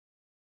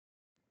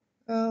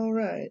All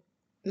right.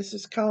 This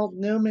is called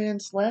No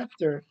Man's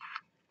Laughter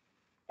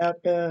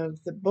out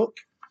of the book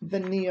The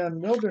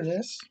Neon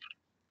Wilderness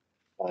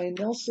by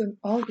Nelson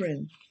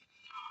Algren.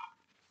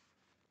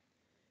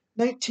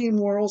 19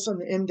 whorls on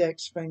the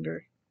index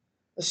finger,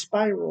 a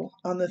spiral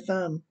on the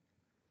thumb,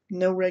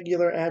 no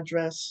regular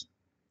address,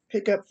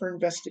 pick up for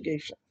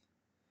investigation.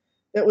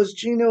 That was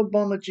Gino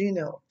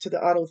Bomagino to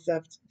the auto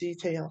theft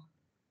detail.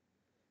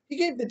 He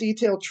gave the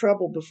detail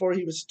trouble before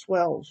he was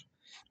 12.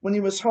 When he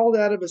was hauled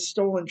out of a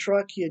stolen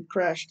truck, he had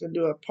crashed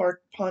into a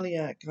parked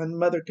Pontiac on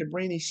Mother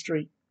Cabrini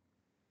Street.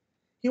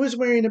 He was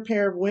wearing a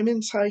pair of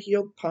women's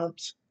high-heeled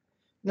pumps,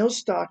 no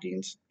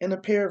stockings, and a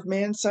pair of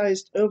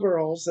man-sized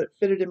overalls that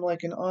fitted him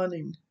like an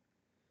awning.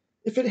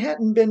 If it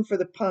hadn't been for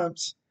the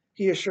pumps,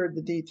 he assured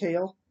the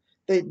detail,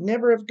 they'd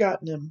never have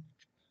gotten him.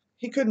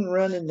 He couldn't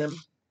run in them,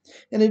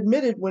 and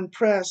admitted when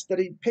pressed that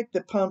he'd picked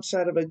the pumps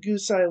out of a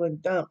Goose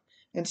Island dump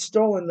and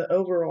stolen the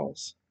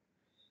overalls.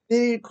 That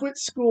he had quit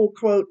school,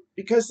 quote,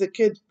 because the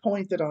kid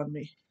pointed on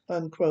me,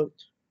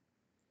 unquote.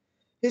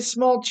 His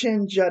small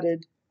chin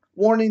jutted,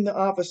 warning the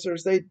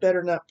officers they'd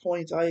better not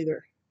point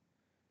either,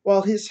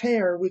 while his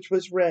hair, which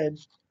was red,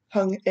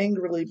 hung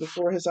angrily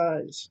before his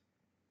eyes.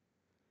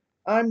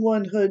 I'm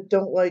one who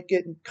don't like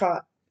getting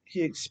caught,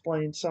 he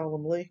explained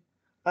solemnly.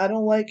 I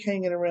don't like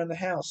hanging around the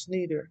house,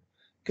 neither,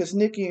 'cause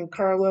Nicky and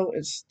Carlo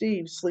and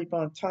Steve sleep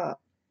on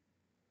top.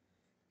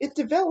 It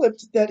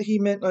developed that he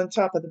meant on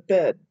top of the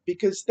bed,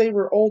 because they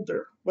were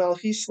older, while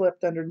he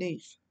slept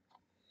underneath.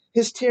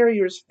 His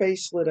terrier's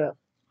face lit up.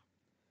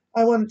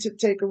 I wanted to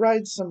take a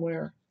ride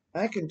somewhere.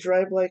 I can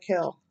drive like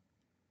hell.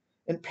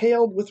 And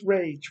paled with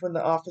rage when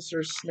the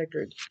officers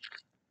snickered.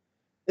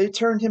 They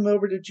turned him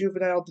over to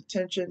juvenile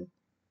detention,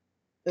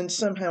 and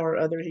somehow or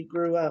other he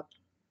grew up.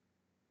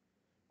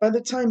 By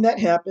the time that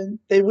happened,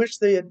 they wished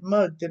they had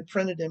mugged and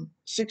printed him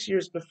 6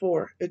 years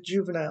before at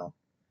juvenile,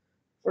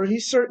 for he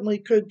certainly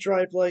could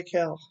drive like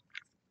hell.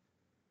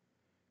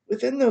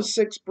 Within those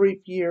 6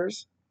 brief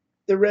years,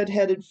 the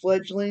red-headed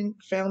fledgling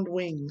found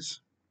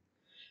wings.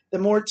 The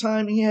more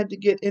time he had to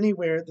get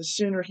anywhere, the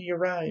sooner he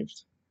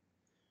arrived.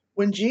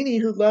 When Jeannie,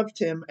 who loved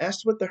him,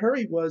 asked what the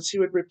hurry was, he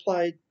would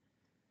reply,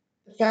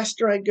 the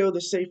faster I go,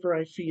 the safer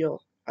I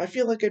feel. I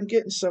feel like I'm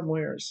getting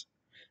somewheres.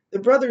 The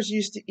brothers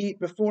used to eat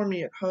before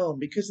me at home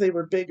because they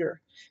were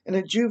bigger, and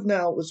at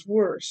juvenile it was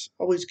worse,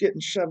 always getting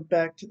shoved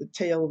back to the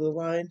tail of the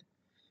line.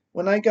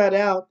 When I got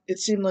out, it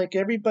seemed like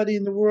everybody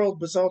in the world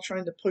was all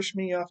trying to push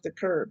me off the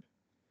curb.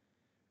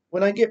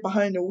 When I get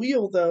behind a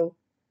wheel, though,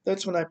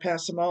 that's when I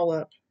pass them all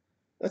up.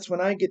 That's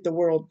when I get the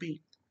world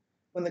beat.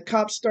 When the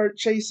cops start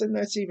chasing,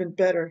 that's even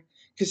better,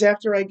 'cause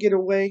after I get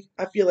away,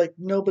 I feel like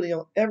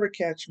nobody'll ever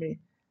catch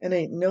me, and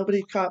ain't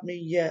nobody caught me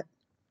yet.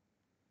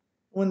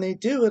 When they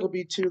do, it'll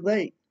be too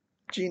late,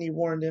 Jeannie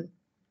warned him.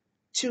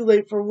 Too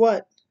late for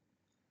what?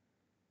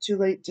 Too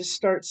late to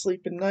start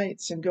sleeping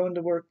nights and going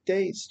to work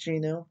days,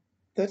 Gino.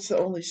 That's the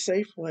only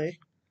safe way.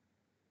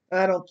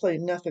 I don't play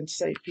nothing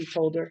safe, he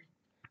told her,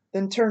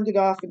 then turned it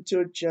off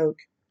into a joke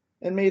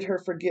and made her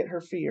forget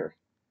her fear.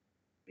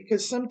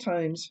 Because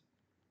sometimes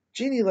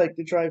Jeannie liked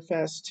to drive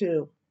fast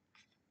too.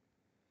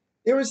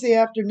 There was the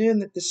afternoon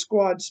that the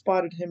squad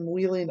spotted him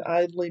wheeling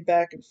idly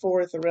back and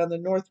forth around the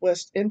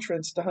northwest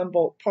entrance to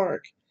Humboldt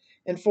Park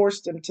and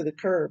forced him to the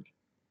curb.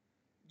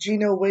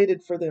 Gino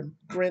waited for them,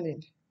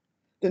 grinning,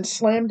 then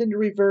slammed into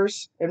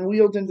reverse and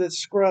wheeled into the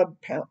scrub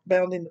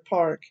bounding the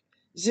park,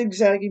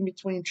 zigzagging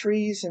between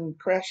trees and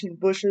crashing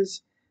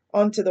bushes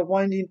onto the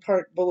winding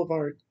park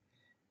boulevard.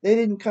 They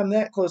didn't come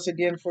that close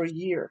again for a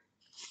year.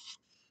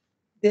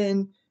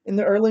 Then, in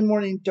the early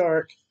morning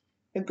dark,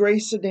 a gray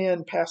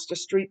sedan passed a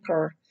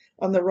streetcar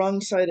on the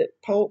wrong side at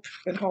Polk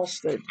and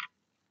Halsted.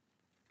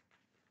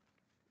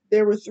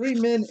 There were 3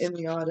 men in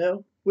the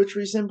auto, which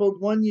resembled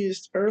one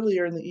used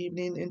earlier in the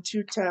evening in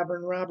 2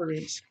 tavern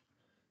robberies.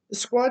 The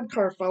squad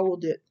car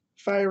followed it,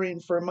 firing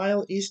for a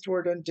mile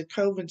eastward on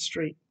DeKoven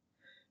Street.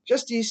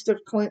 Just east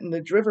of Clinton,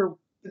 the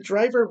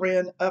driver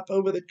ran up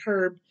over the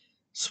curb,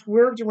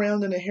 swerved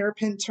around in a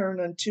hairpin turn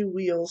on 2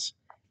 wheels,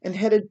 and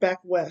headed back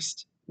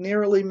west,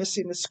 narrowly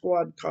missing the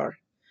squad car.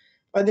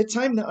 By the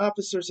time the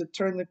officers had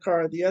turned the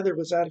car, the other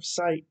was out of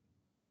sight.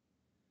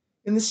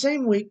 In the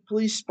same week,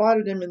 police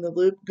spotted him in the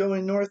loop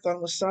going north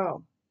on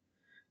LaSalle.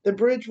 The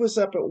bridge was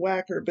up at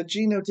Wacker, but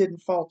Gino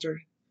didn't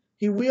falter.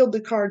 He wheeled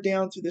the car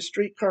down through the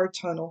streetcar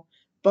tunnel,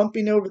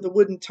 bumping over the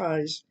wooden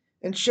ties,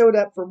 and showed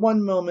up for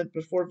one moment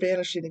before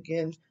vanishing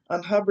again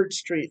on Hubbard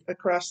Street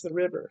across the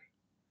river.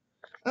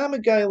 I'm a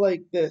guy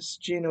like this,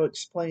 Gino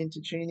explained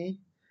to Jeannie.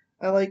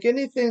 I like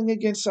anything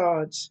against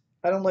odds.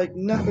 I don't like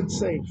nothing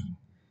safe.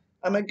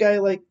 I'm a guy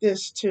like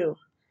this, too.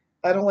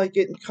 I don't like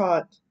getting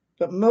caught,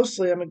 but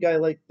mostly I'm a guy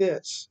like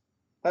this.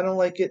 I don't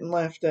like getting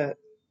laughed at.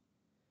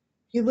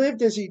 He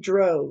lived as he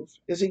drove,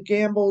 as he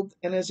gambled,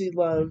 and as he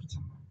loved,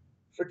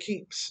 for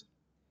keeps,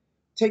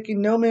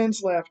 taking no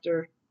man's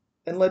laughter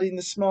and letting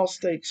the small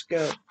stakes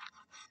go.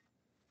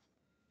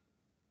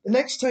 The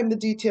next time the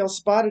detail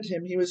spotted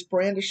him, he was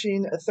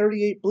brandishing a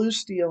 .38 Blue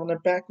Steel in a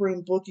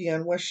backroom bookie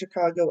on West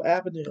Chicago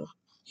Avenue.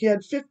 He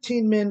had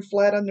 15 men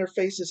flat on their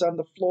faces on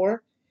the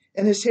floor,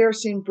 and his hair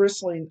seemed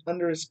bristling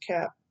under his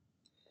cap.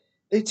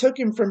 They took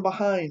him from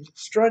behind,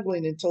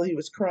 struggling until he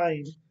was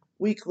crying,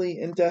 weakly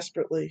and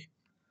desperately.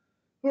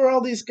 "Who are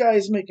all these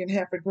guys making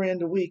half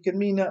 $1,000 a week and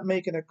me not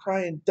making a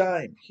crying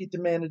dime?" he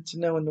demanded to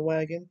know in the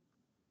wagon.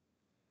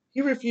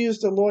 He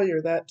refused a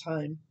lawyer that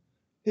time.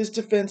 His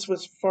defense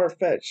was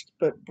far-fetched,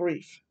 but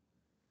brief.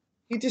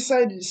 He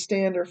decided to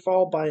stand or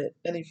fall by it,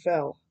 and he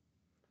fell.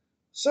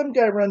 "Some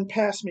guy run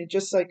past me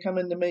just as I come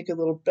in to make a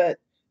little bet,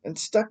 and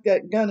stuck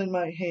that gun in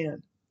my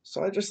hand.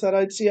 So I just thought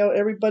I'd see how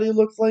everybody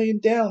looked laying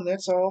down,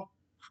 that's all."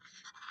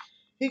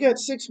 He got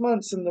 6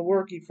 months in the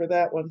worky for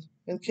that one,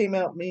 and came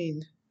out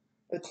mean.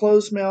 A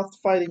close-mouthed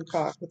fighting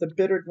cock with a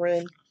bitter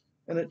grin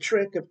and a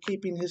trick of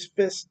keeping his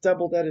fists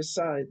doubled at his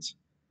sides,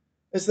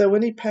 as though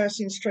any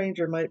passing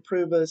stranger might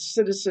prove a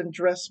citizen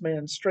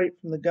dressman straight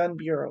from the gun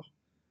bureau.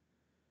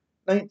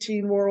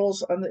 19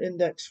 whorls on the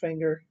index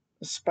finger,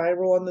 a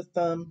spiral on the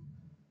thumb,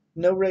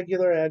 no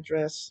regular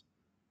address,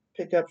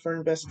 pick up for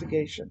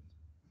investigation.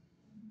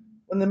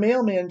 When the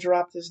mailman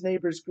dropped his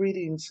neighbor's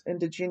greetings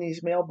into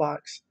Jeannie's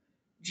mailbox,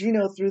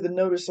 Gino threw the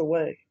notice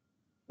away.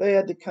 They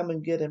had to come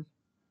and get him.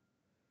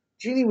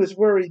 Jeannie was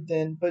worried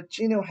then, but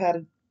Gino had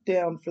it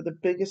down for the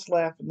biggest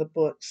laugh in the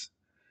books.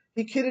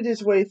 He kidded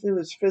his way through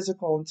his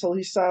physical until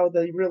he saw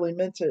that he really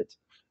meant it.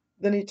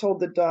 Then he told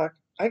the doc,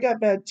 "I got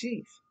bad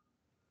teeth."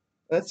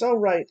 "That's all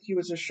right," he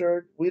was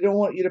assured. "We don't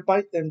want you to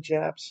bite them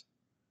Japs."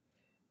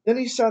 Then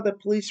he saw the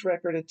police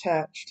record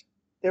attached.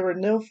 There were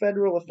no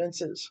federal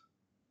offenses.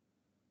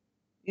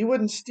 "You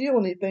wouldn't steal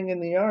anything in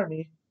the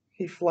Army,"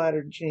 he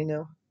flattered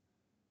Gino.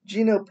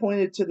 Gino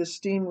pointed to the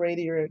steam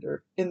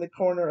radiator in the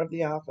corner of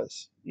the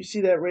office. "You see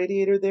that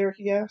radiator there?"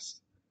 he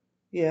asked.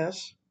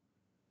 "Yes."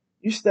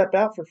 "You step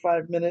out for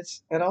 5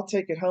 minutes, and I'll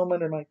take it home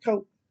under my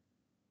coat."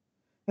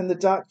 And the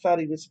doc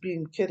thought he was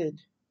being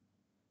kidded.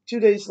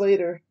 2 days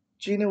later,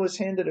 Gino was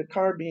handed a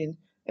carbine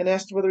and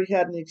asked whether he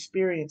had any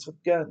experience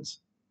with guns.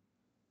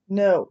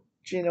 "No,"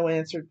 Gino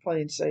answered,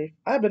 playing safe.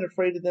 "I've been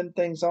afraid of them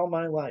things all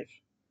my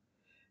life."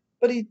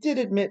 But he did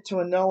admit to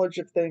a knowledge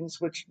of things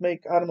which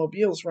make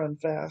automobiles run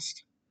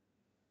fast.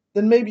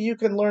 "Then maybe you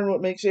can learn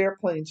what makes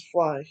airplanes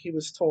fly," he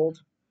was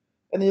told.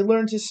 And he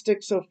learned his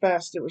stick so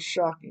fast it was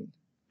shocking,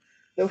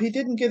 though he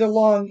didn't get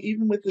along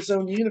even with his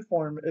own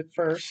uniform at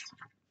first.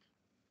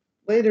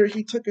 Later,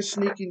 he took a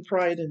sneaking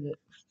pride in it.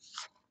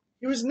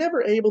 He was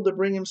never able to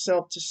bring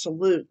himself to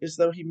salute as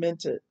though he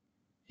meant it.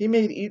 He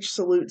made each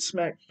salute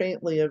smack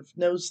faintly of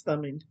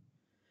nose-thumbing,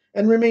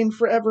 and remained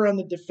forever on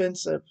the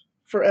defensive,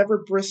 forever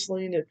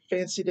bristling at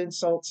fancied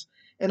insults,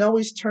 and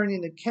always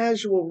turning a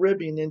casual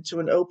ribbing into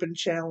an open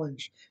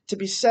challenge, to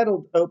be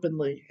settled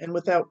openly and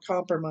without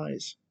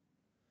compromise.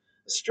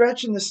 A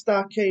stretch in the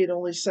stockade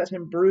only set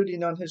him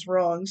brooding on his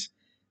wrongs,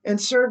 and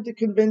served to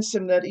convince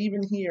him that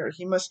even here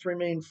he must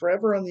remain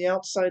forever on the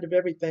outside of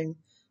everything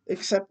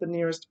except the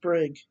nearest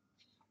brig.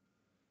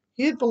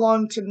 He had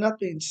belonged to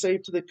nothing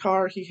save to the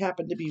car he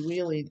happened to be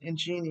wheeling and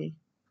Jeannie.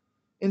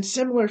 In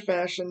similar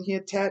fashion, he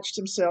attached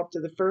himself to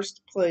the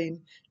first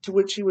plane to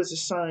which he was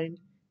assigned,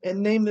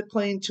 and named the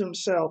plane to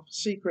himself,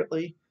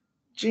 secretly,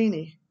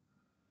 Jeannie.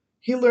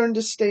 He learned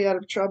to stay out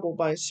of trouble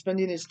by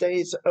spending his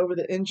days over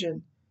the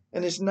engine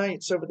and his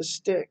nights over the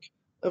stick,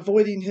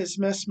 avoiding his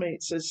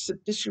messmates as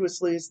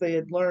sedulously as they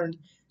had learned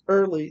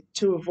early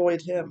to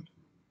avoid him.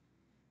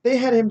 They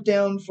had him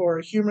down for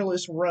a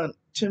humorless runt,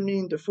 too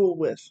mean to fool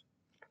with.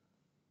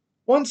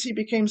 Once he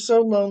became so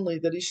lonely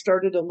that he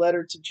started a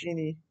letter to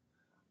Jeannie,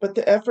 but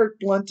the effort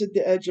blunted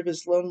the edge of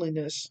his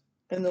loneliness,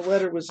 and the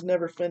letter was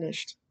never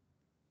finished.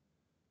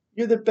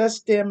 "You're the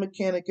best damn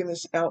mechanic in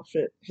this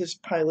outfit," his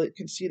pilot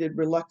conceded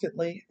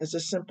reluctantly as a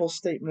simple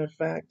statement of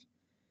fact.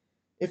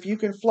 "If you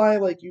can fly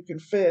like you can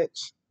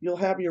fix, you'll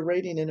have your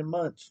rating in a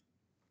month."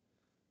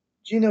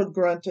 Gino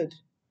grunted.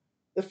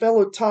 The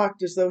fellow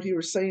talked as though he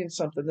were saying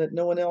something that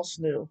no one else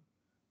knew.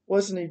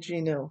 Wasn't he,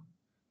 Gino?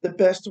 The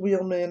best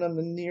wheelman on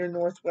the near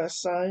northwest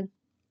side?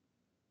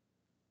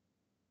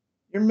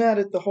 "You're mad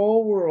at the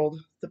whole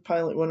world," the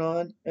pilot went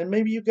on, "and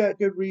maybe you got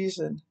good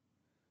reason.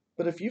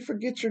 But if you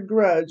forget your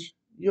grudge,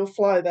 you'll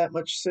fly that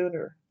much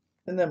sooner,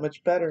 and that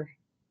much better."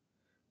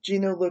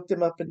 Gino looked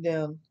him up and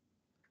down.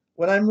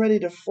 "When I'm ready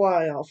to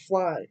fly, I'll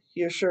fly,"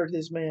 he assured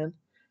his man.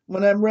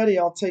 "When I'm ready,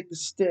 I'll take the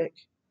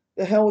stick.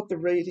 The hell with the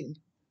rating.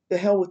 The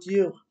hell with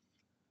you."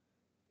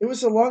 It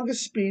was the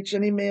longest speech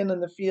any man on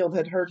the field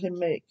had heard him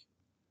make.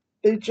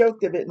 They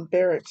joked of it in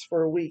barracks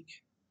for a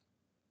week.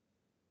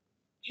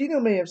 Gino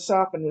may have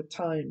softened with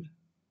time,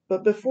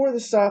 but before the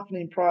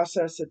softening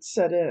process had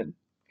set in,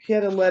 he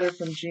had a letter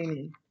from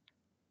Jeannie.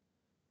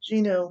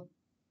 "Gino,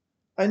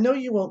 I know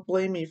you won't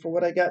blame me for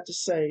what I got to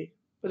say,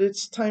 but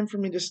it's time for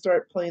me to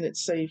start playing it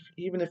safe,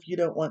 even if you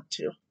don't want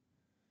to.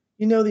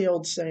 You know the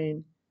old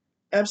saying,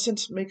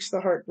 absence makes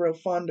the heart grow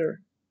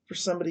fonder for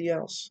somebody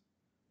else.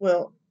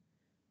 Well,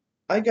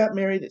 I got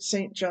married at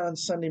St.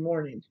 John's Sunday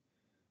morning.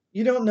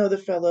 You don't know the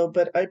fellow,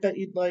 but I bet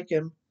you'd like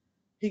him.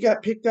 He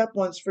got picked up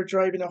once for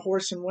driving a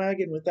horse and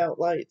wagon without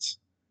lights.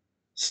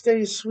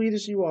 Stay as sweet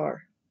as you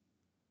are."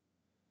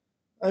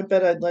 I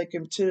bet I'd like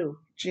him too,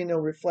 Gino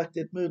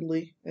reflected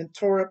moodily, and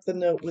tore up the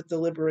note with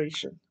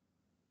deliberation.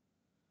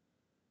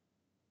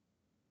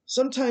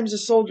 Sometimes a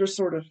soldier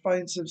sort of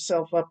finds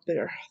himself up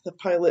there, the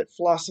pilot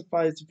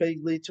philosophized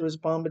vaguely to his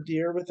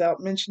bombardier without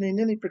mentioning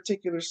any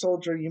particular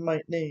soldier you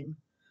might name.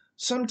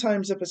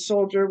 Sometimes if a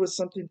soldier with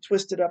something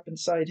twisted up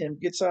inside him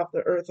gets off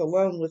the earth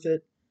alone with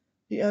it,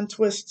 he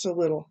untwists a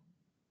little.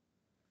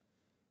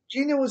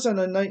 Gino was on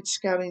a night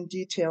scouting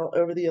detail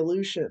over the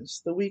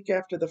Aleutians the week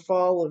after the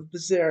fall of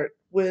Bizerte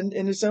when,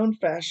 in his own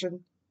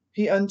fashion,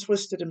 he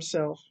untwisted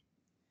himself.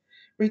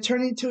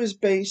 Returning to his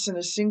base in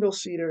a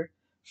single-seater,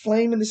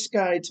 flame in the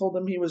sky told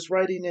him he was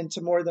riding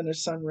into more than a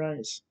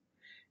sunrise.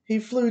 He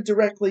flew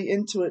directly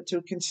into it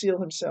to conceal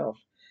himself,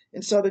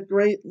 and saw the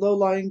great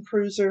low-lying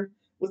cruiser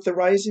with the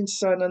rising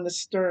sun on the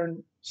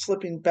stern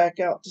slipping back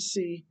out to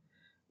sea,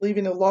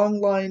 leaving a long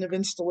line of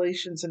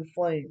installations in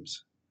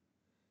flames.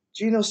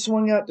 Gino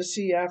swung out to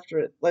sea after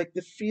it, like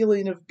the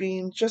feeling of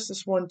being, just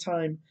this one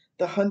time,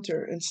 the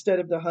hunter instead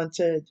of the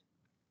hunted.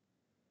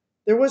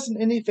 There wasn't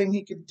anything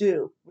he could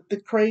do, with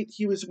the crate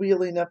he was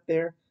wheeling up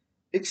there,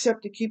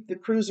 except to keep the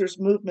cruiser's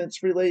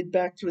movements relayed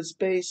back to his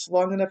base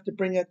long enough to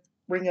bring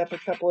up a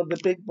couple of the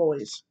big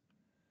boys.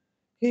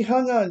 He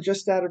hung on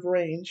just out of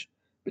range,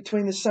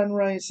 between the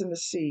sunrise and the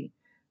sea,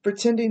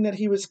 pretending that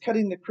he was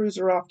cutting the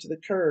cruiser off to the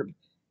curb,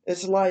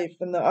 as life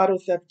and the auto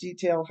theft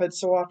detail had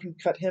so often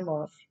cut him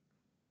off.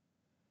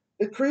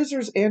 The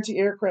cruiser's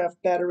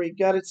anti-aircraft battery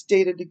got its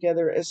data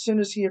together as soon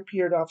as he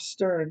appeared off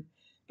stern,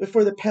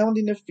 before the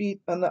pounding of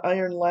feet on the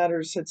iron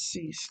ladders had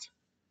ceased.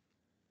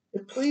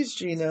 It pleased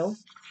Gino,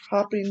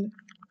 hopping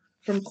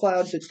from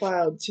cloud to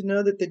cloud, to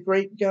know that the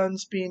great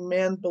guns being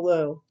manned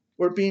below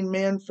were being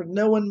manned for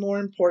no one more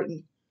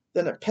important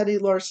than a petty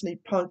larceny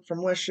punk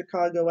from West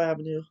Chicago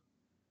Avenue.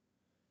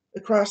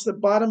 Across the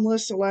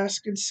bottomless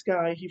Alaskan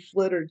sky he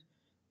flittered,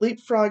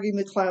 leapfrogging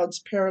the clouds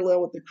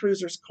parallel with the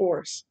cruiser's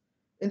course,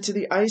 into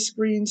the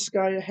ice-green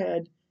sky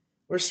ahead,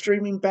 or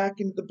streaming back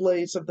into the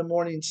blaze of the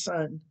morning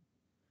sun.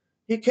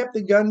 He kept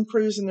the gun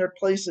crews in their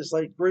places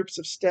like groups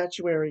of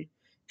statuary,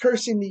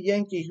 cursing the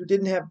Yankee who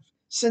didn't have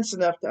sense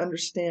enough to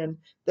understand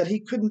that he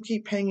couldn't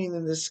keep hanging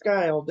in the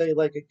sky all day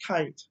like a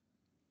kite.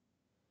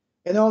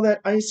 And all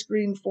that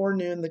ice-green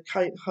forenoon the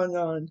kite hung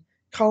on,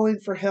 calling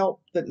for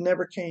help that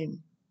never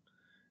came,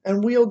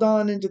 and wheeled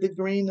on into the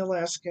green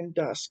Alaskan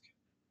dusk.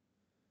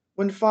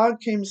 When fog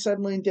came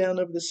settling down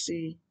over the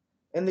sea,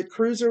 and the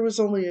cruiser was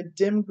only a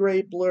dim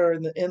gray blur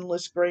in the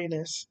endless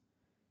grayness,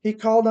 he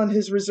called on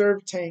his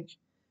reserve tank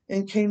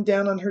and came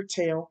down on her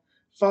tail,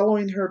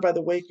 following her by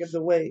the wake of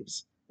the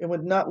waves, and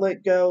would not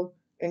let go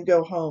and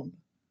go home.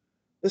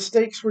 The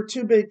stakes were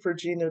too big for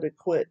Gino to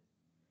quit.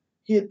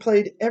 He had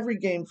played every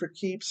game for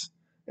keeps,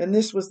 and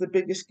this was the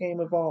biggest game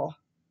of all.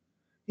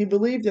 He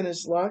believed in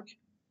his luck,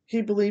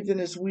 he believed in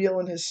his wheel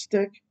and his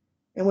stick,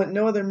 and what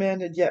no other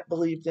man had yet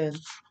believed in,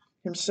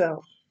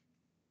 himself.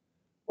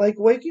 Like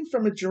waking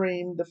from a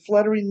dream, the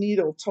fluttering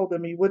needle told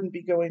him he wouldn't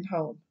be going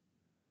home,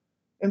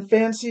 and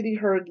fancied he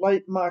heard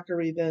light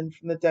mockery then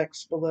from the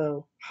decks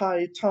below,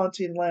 high,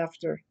 taunting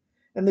laughter,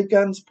 and the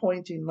guns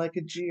pointing like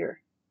a jeer.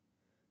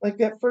 Like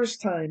that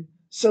first time,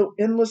 so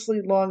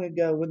endlessly long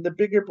ago, when the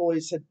bigger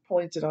boys had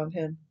pointed on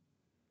him,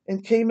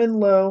 and came in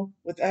low,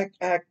 with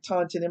Ack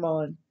taunting him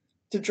on,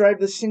 to drive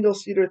the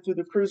single-seater through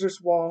the cruiser's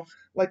wall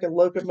like a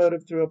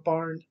locomotive through a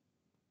barn.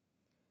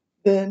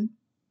 Then,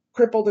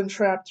 crippled and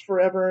trapped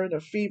forever in a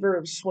fever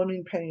of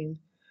swimming pain,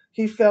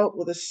 he felt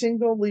with a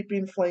single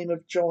leaping flame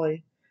of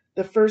joy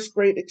the first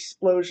great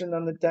explosion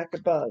on the deck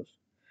above,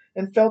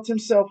 and felt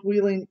himself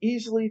wheeling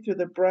easily through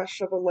the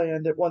brush of a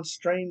land at once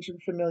strange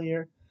and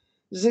familiar,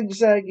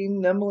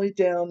 zigzagging numbly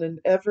down an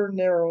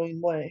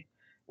ever-narrowing way,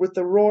 with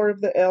the roar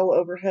of the L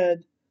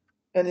overhead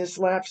and his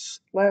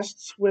last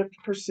swift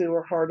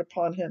pursuer hard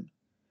upon him,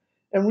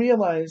 and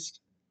realized,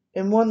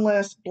 in one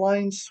last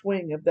blind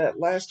swing of that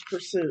last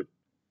pursuit,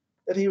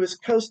 that he was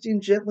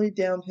coasting gently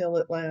downhill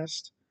at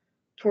last,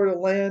 toward a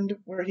land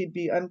where he'd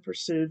be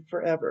unpursued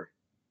forever.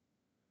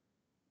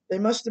 They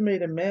must have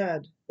made him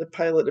mad, the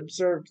pilot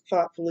observed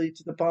thoughtfully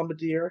to the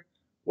bombardier,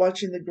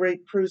 watching the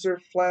great cruiser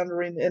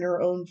floundering in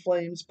her own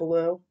flames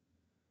below.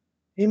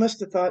 He must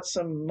have thought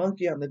some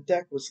monkey on the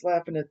deck was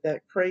laughing at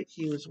that crate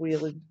he was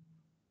wheeling.